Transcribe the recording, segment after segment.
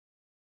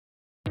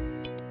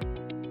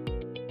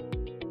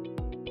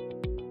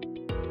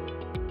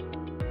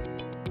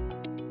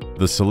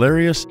The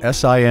Solarius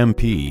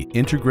SIMP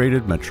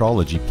integrated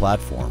metrology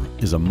platform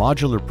is a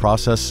modular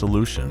process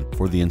solution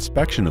for the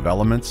inspection of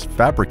elements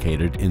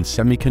fabricated in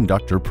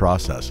semiconductor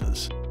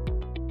processes.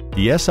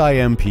 The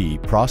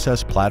SIMP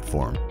process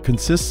platform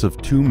consists of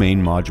two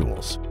main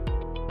modules.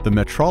 The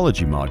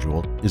metrology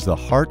module is the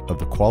heart of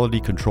the quality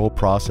control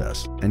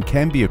process and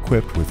can be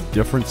equipped with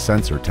different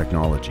sensor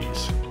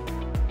technologies.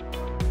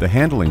 The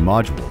handling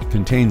module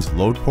contains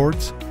load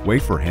ports,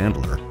 wafer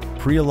handler,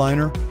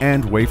 pre-aligner,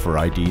 and wafer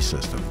ID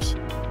systems.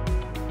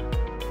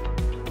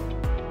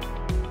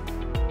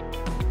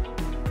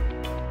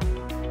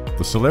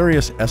 The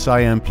Solarius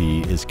SIMP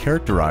is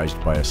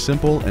characterized by a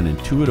simple and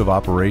intuitive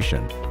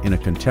operation in a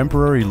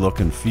contemporary look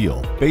and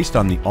feel based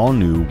on the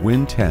all-new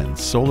Win 10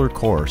 Solar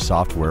Core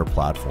software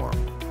platform.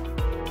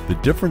 The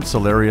different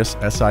Solarius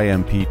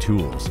SIMP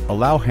tools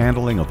allow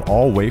handling of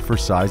all wafer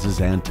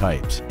sizes and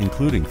types,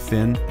 including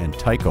thin and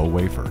Tycho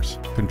wafers.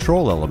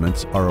 Control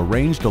elements are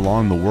arranged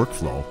along the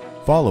workflow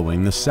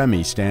following the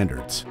SEMI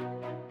standards.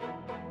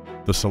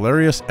 The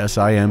Solarius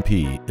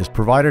SIMP is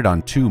provided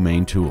on two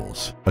main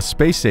tools, a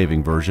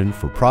space-saving version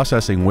for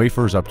processing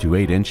wafers up to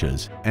 8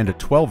 inches and a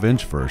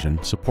 12-inch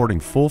version supporting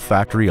full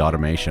factory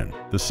automation.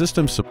 The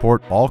systems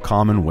support all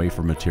common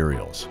wafer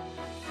materials.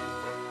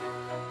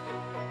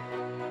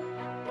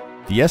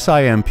 The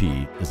SIMP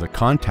is a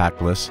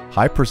contactless,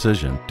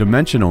 high-precision,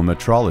 dimensional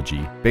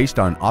metrology based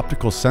on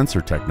optical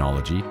sensor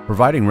technology,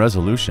 providing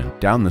resolution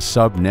down the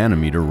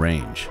sub-nanometer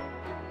range.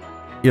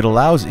 It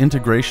allows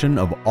integration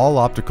of all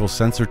optical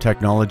sensor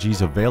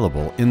technologies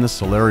available in the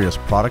Solarius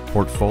product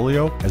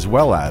portfolio, as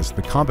well as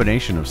the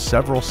combination of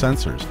several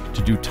sensors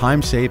to do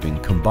time-saving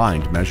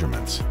combined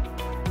measurements.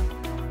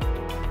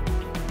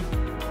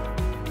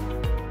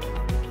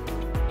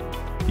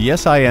 The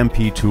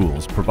SIMP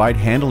tools provide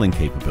handling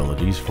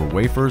capabilities for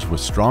wafers with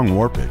strong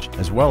warpage,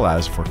 as well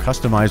as for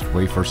customized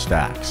wafer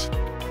stacks.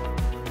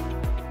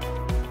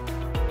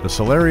 The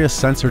Solarius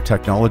sensor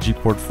technology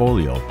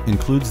portfolio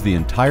includes the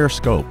entire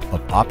scope of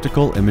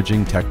optical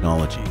imaging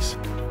technologies.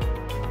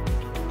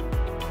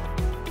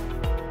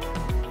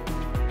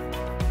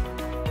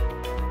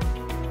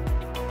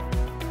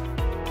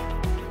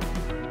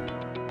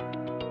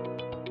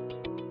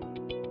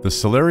 The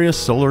Solarius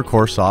Solar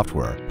Core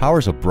software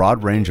powers a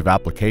broad range of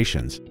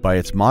applications by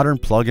its modern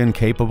plug-in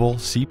capable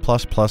C++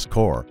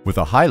 core with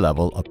a high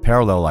level of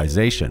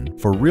parallelization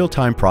for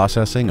real-time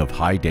processing of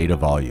high data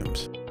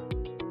volumes.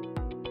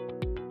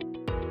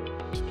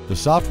 The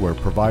software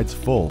provides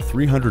full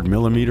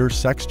 300mm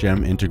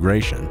SexGem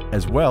integration,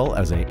 as well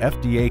as a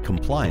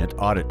FDA-compliant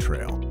audit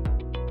trail.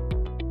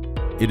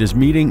 It is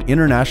meeting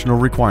international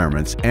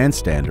requirements and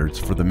standards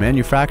for the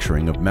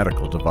manufacturing of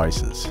medical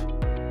devices.